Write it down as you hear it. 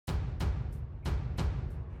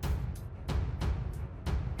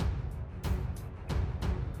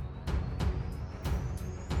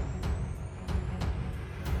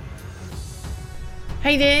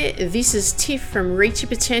Hey there, this is Tiff from Reach Your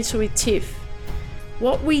Potential with Tiff.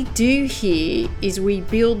 What we do here is we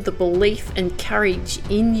build the belief and courage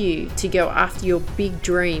in you to go after your big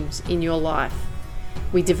dreams in your life.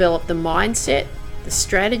 We develop the mindset, the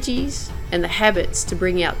strategies, and the habits to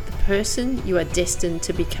bring out the person you are destined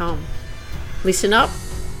to become. Listen up,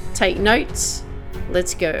 take notes,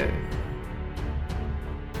 let's go.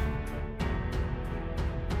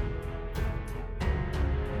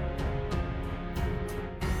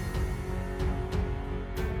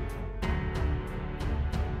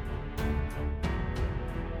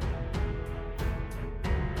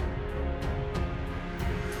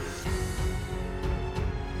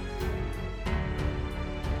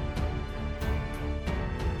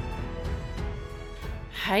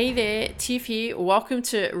 Hey there, Tiff here. Welcome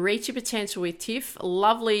to Reach Your Potential with Tiff.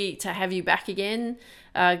 Lovely to have you back again.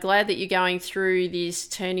 Glad that you're going through this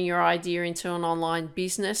turning your idea into an online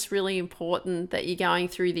business. Really important that you're going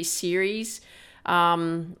through this series.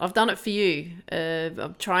 I've done it for you.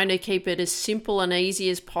 I'm trying to keep it as simple and easy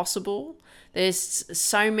as possible. There's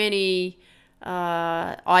so many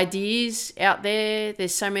ideas out there.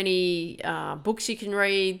 There's so many books you can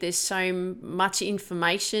read. There's so much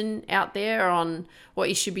information out there on what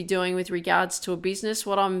you should be doing with regards to a business.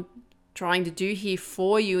 What I'm trying to do here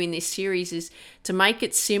for you in this series is to make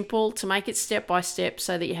it simple, to make it step by step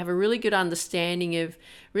so that you have a really good understanding of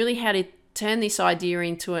really how to turn this idea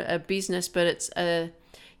into a business, but it's a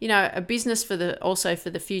business also for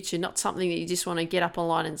the future, not something that you just want to get up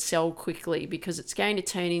online and sell quickly, because it's going to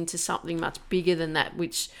turn into something much bigger than that,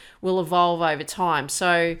 which will evolve over time.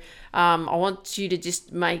 So I want you to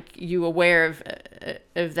just make you aware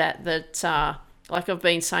of that, like I've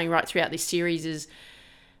been saying right throughout this series, is,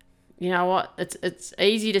 you know what, it's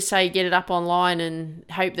easy to say get it up online and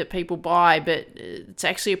hope that people buy, but it's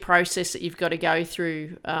actually a process that you've got to go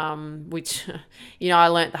through, which, I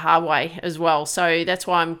learnt the hard way as well. So that's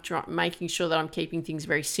why I'm making sure that I'm keeping things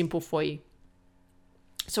very simple for you.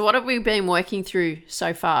 So what have we been working through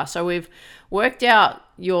so far? So we've worked out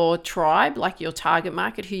your tribe, like your target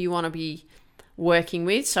market, who you want to be working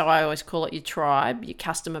with. So I always call it your tribe, your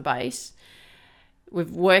customer base. We've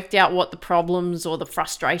worked out what the problems or the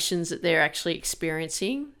frustrations that they're actually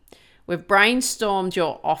experiencing. We've brainstormed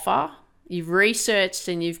your offer. You've researched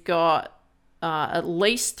and you've got at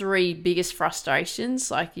least 3 biggest frustrations.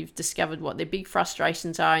 Like, you've discovered what their big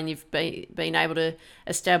frustrations are, and you've been able to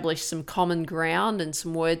establish some common ground and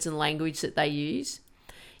some words and language that they use.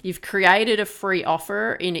 You've created a free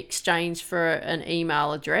offer in exchange for an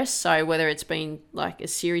email address. So whether it's been like a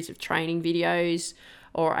series of training videos,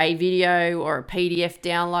 or a video, or a PDF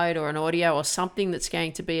download, or an audio, or something that's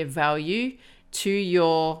going to be of value to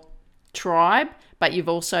your tribe, but you've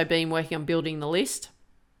also been working on building the list.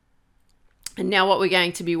 And now what we're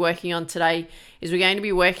going to be working on today is we're going to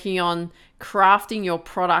be working on crafting your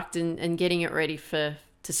product and getting it ready to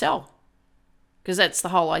sell. Because that's the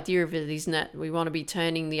whole idea of it, isn't it? We want to be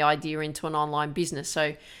turning the idea into an online business.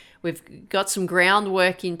 So we've got some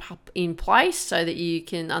groundwork in place so that you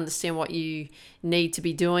can understand what you need to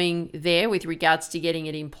be doing there with regards to getting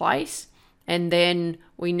it in place. And then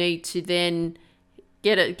we need to then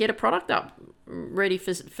get a product up ready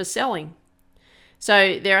for selling.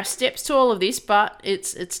 So there are steps to all of this, but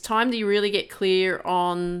it's time to really get clear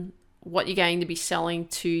on what you're going to be selling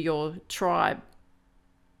to your tribe.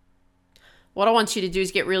 What I want you to do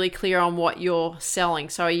is get really clear on what you're selling.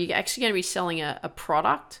 So are you actually going to be selling a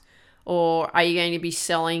product? Or are you going to be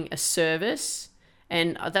selling a service?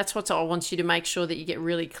 And that's what I want you to make sure that you get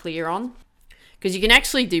really clear on. Because you can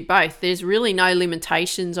actually do both. There's really no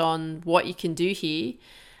limitations on what you can do here,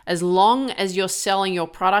 as long as you're selling your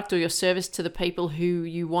product or your service to the people who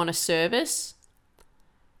you want to service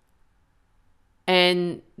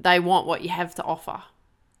and they want what you have to offer.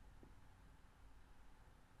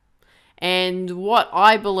 And what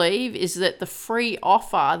I believe is that the free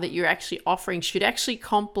offer that you're actually offering should actually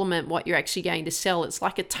complement what you're actually going to sell. It's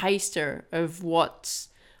like a taster of what's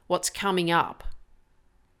coming up.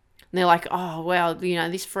 And they're like, oh, well,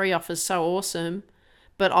 this free offer is so awesome,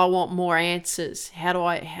 but I want more answers. How do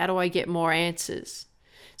I get more answers?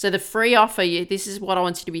 So the free offer, this is what I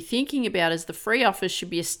want you to be thinking about, is the free offer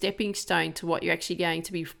should be a stepping stone to what you're actually going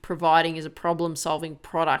to be providing as a problem-solving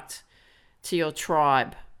product to your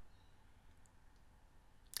tribe.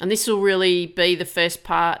 And this will really be the first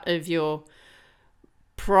part of your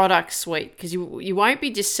product suite, because you won't be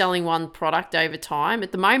just selling one product over time.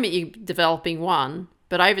 At the moment, you're developing one,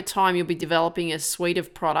 but over time, you'll be developing a suite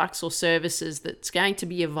of products or services that's going to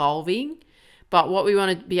be evolving. But what we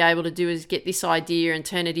want to be able to do is get this idea and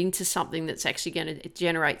turn it into something that's actually going to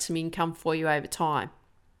generate some income for you over time.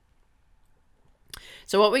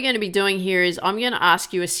 So what we're going to be doing here is I'm going to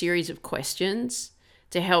ask you a series of questions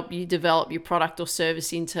to help you develop your product or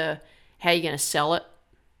service into how you're going to sell it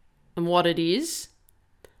and what it is.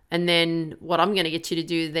 And then what I'm going to get you to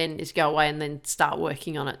do then is go away and then start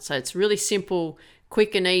working on it. So it's really simple,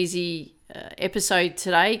 quick and easy episode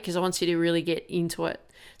today because I want you to really get into it.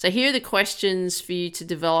 So here are the questions for you to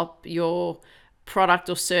develop your product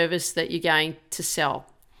or service that you're going to sell.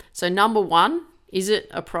 So number 1, is it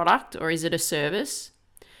a product or is it a service?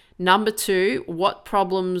 Number 2, what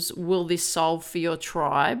problems will this solve for your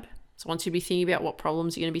tribe? So I want you to be thinking about what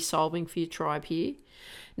problems you're going to be solving for your tribe here.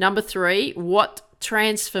 Number 3, what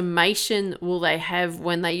transformation will they have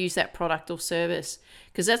when they use that product or service?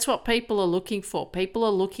 Because that's what people are looking for. People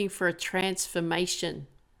are looking for a transformation.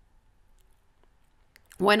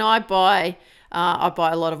 When I buy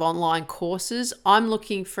a lot of online courses, I'm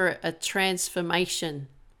looking for a transformation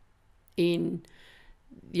in...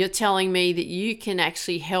 You're telling me that you can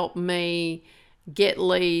actually help me get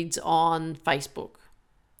leads on Facebook,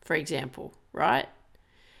 for example, right?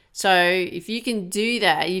 So if you can do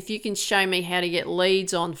that, if you can show me how to get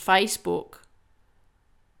leads on Facebook,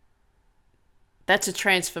 that's a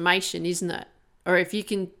transformation, isn't it? Or if you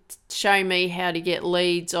can show me how to get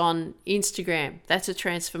leads on Instagram, that's a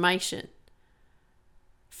transformation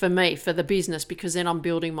for me, for the business, because then I'm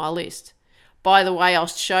building my list. By the way, I'll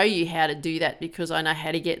show you how to do that because I know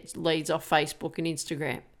how to get leads off Facebook and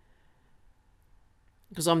Instagram.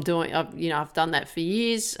 Because I've done that for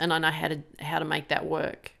years and I know how to make that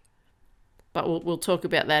work. But we'll talk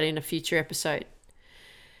about that in a future episode.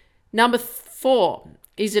 Number 4,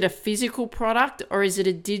 is it a physical product or is it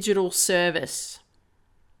a digital service?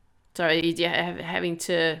 So are you having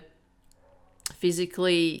to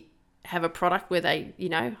physically have a product where they,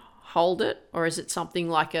 hold it, or is it something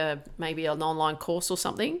like maybe an online course or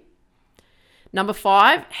something? Number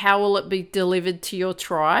 5, how will it be delivered to your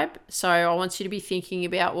tribe? So I want you to be thinking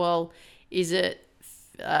about, well, is it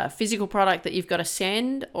a physical product that you've got to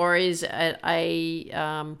send, or is it a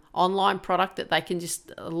online product that they can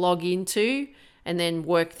just log into and then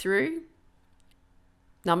work through?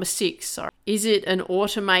 Number 6, is it an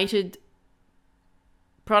automated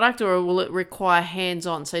product or will it require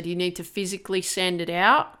hands-on? So do you need to physically send it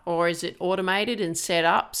out, or is it automated and set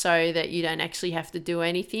up so that you don't actually have to do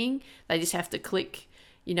anything? They just have to click,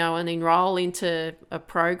 and enroll into a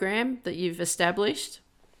program that you've established.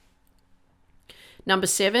 Number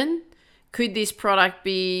 7, could this product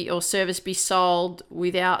or service be sold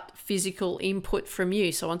without physical input from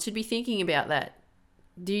you? So I want you to be thinking about that.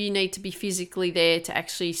 Do you need to be physically there to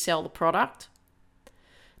actually sell the product?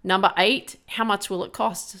 Number 8, how much will it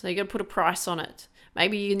cost? So you got to put a price on it.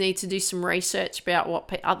 Maybe you need to do some research about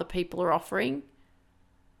what other people are offering.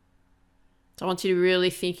 So I want you to be really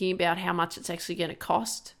thinking about how much it's actually going to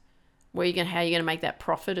cost, how you're going to make that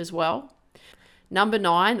profit as well. Number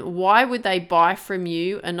 9, why would they buy from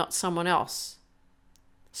you and not someone else?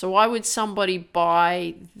 So why would somebody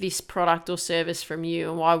buy this product or service from you,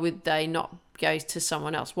 and why would they not go to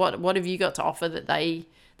someone else? What have you got to offer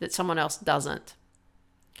that someone else doesn't?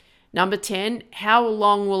 Number 10, how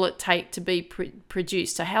long will it take to be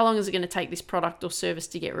produced? So how long is it going to take this product or service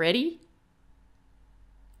to get ready?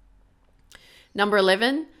 Number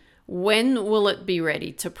 11, when will it be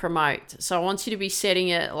ready to promote? So I want you to be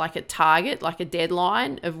setting a target, like a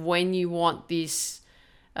deadline of when you want this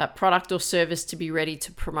product or service to be ready to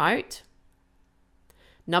promote.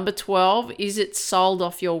 Number 12, is it sold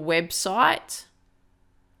off your website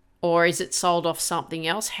or is it sold off something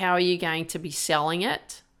else? How are you going to be selling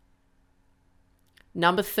it?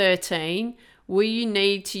 Number 13, will you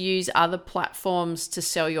need to use other platforms to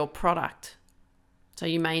sell your product? So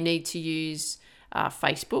you may need to use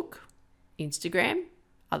Facebook, Instagram,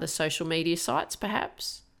 other social media sites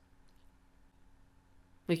perhaps.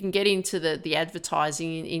 We can get into the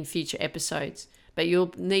advertising in future episodes, but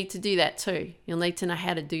you'll need to do that too. You'll need to know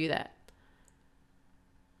how to do that.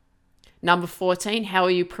 Number 14, how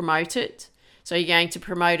will you promote it? So you're going to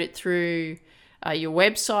promote it through your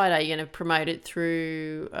website? Are you going to promote it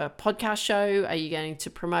through a podcast show? Are you going to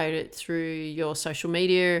promote it through your social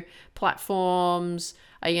media platforms?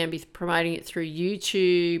 Are you going to be promoting it through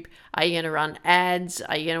YouTube? Are you going to run ads?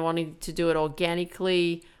 Are you going to want to do it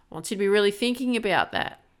organically? I want you to be really thinking about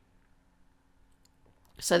that.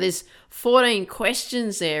 So there's 14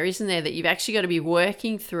 questions there, isn't there, that you've actually got to be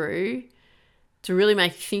working through to really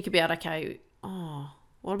make you think about, okay,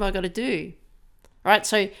 what have I got to do? Right,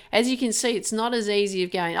 so as you can see, it's not as easy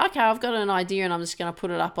of going, okay, I've got an idea and I'm just going to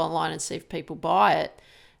put it up online and see if people buy it.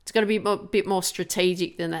 It's got to be a bit more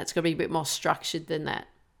strategic than that. It's got to be a bit more structured than that.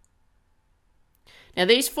 Now,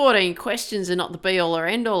 these 14 questions are not the be all or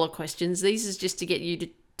end all of questions. These is just to get you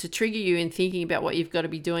to trigger you in thinking about what you've got to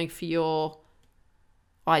be doing for your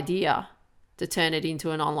idea to turn it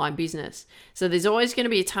into an online business. So there's always going to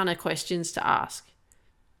be a ton of questions to ask.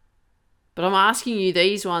 But I'm asking you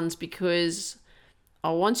these ones because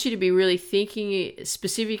I want you to be really thinking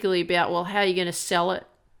specifically about, well, how are you going to sell it?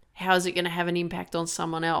 How is it going to have an impact on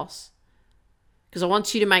someone else? Because I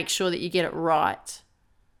want you to make sure that you get it right.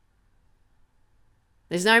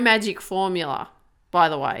 There's no magic formula, by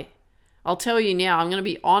the way. I'll tell you now, I'm going to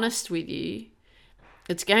be honest with you.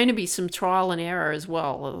 It's going to be some trial and error as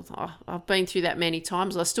well. I've been through that many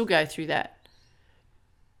times. I still go through that.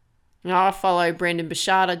 I follow Brendon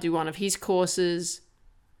Burchard. I do one of his courses.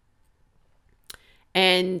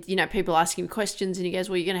 And, people ask him questions and he goes,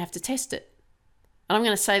 well, you're going to have to test it. And I'm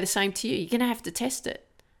going to say the same to you. You're going to have to test it.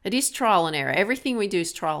 It is trial and error. Everything we do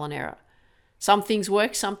is trial and error. Some things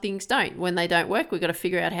work, some things don't. When they don't work, we've got to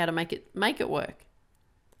figure out how to make it work.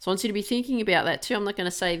 So I want you to be thinking about that too. I'm not going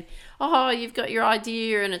to say, oh, you've got your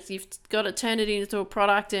idea and you've got to turn it into a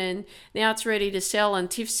product and now it's ready to sell. And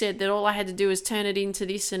Tiff said that all I had to do is turn it into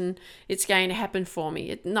this and it's going to happen for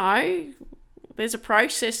me. No, there's a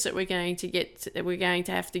process that we're going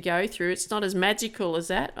to have to go through. It's not as magical as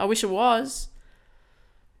that. I wish it was.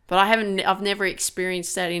 But I've never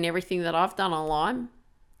experienced that in everything that I've done online.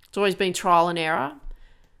 It's always been trial and error.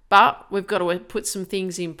 But we've got to put some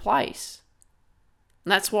things in place.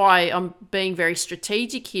 And that's why I'm being very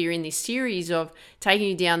strategic here in this series of taking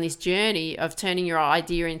you down this journey of turning your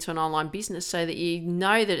idea into an online business so that you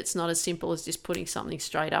know that it's not as simple as just putting something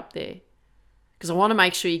straight up there. Because I want to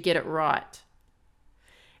make sure you get it right.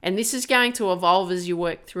 And this is going to evolve as you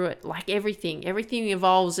work through it. Like everything. Everything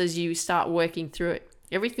evolves as you start working through it.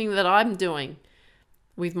 Everything that I'm doing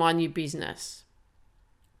with my new business.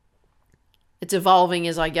 It's evolving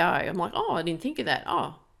as I go. I'm like, oh, I didn't think of that.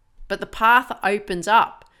 Oh. But the path opens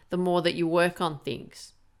up the more that you work on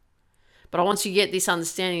things. But I want you to get this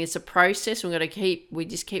understanding. It's a process. We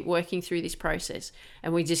just keep working through this process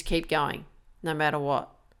and we just keep going no matter what.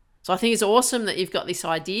 So I think it's awesome that you've got this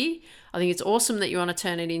idea. I think it's awesome that you want to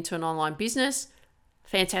turn it into an online business.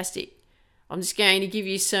 Fantastic. I'm just going to give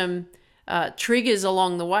you some triggers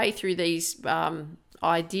along the way through these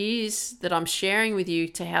ideas that I'm sharing with you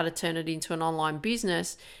to how to turn it into an online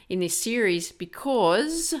business in this series,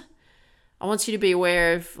 because I want you to be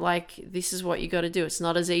aware of, this is what you got to do. It's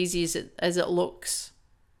not as easy as it looks.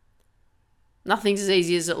 Nothing's as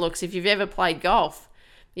easy as it looks. If you've ever played golf,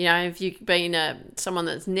 if you've been someone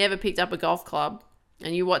that's never picked up a golf club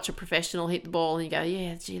and you watch a professional hit the ball and you go,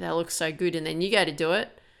 yeah, gee, that looks so good. And then you go to do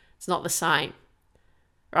it. It's not the same,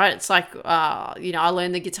 right? It's like, I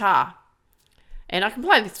learned the guitar and I can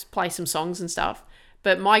play some songs and stuff,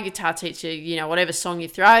 but my guitar teacher, whatever song you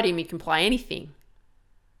throw at him, he can play anything.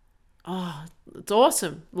 Oh, it's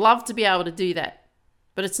awesome. Love to be able to do that.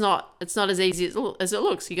 But it's not as easy as it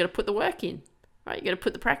looks. You got to put the work in, right? You got to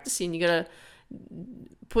put the practice in. You got to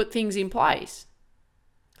put things in place.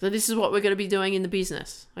 So this is what we're going to be doing in the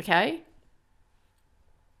business, okay?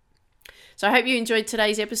 So I hope you enjoyed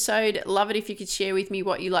today's episode. Love it if you could share with me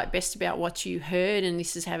what you like best about what you heard and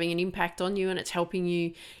this is having an impact on you and it's helping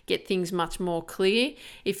you get things much more clear.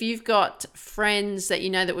 If you've got friends that you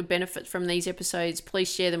know that would benefit from these episodes,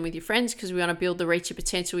 please share them with your friends because we want to build the Reach Your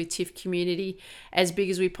Potential with Tiff community as big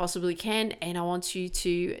as we possibly can. And I want you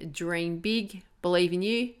to dream big, believe in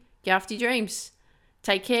you, go after your dreams.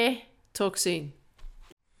 Take care. Talk soon.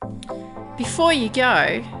 Before you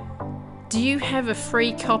go, do you have a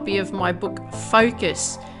free copy of my book,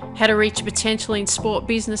 Focus, How to Reach Your Potential in Sport,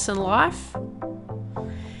 Business and Life?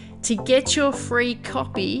 To get your free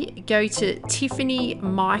copy, go to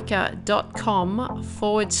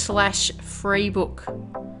tiffanymica.com/free book.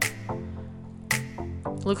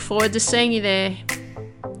 Look forward to seeing you there.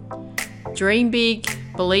 Dream big,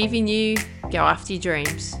 believe in you, go after your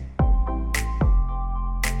dreams.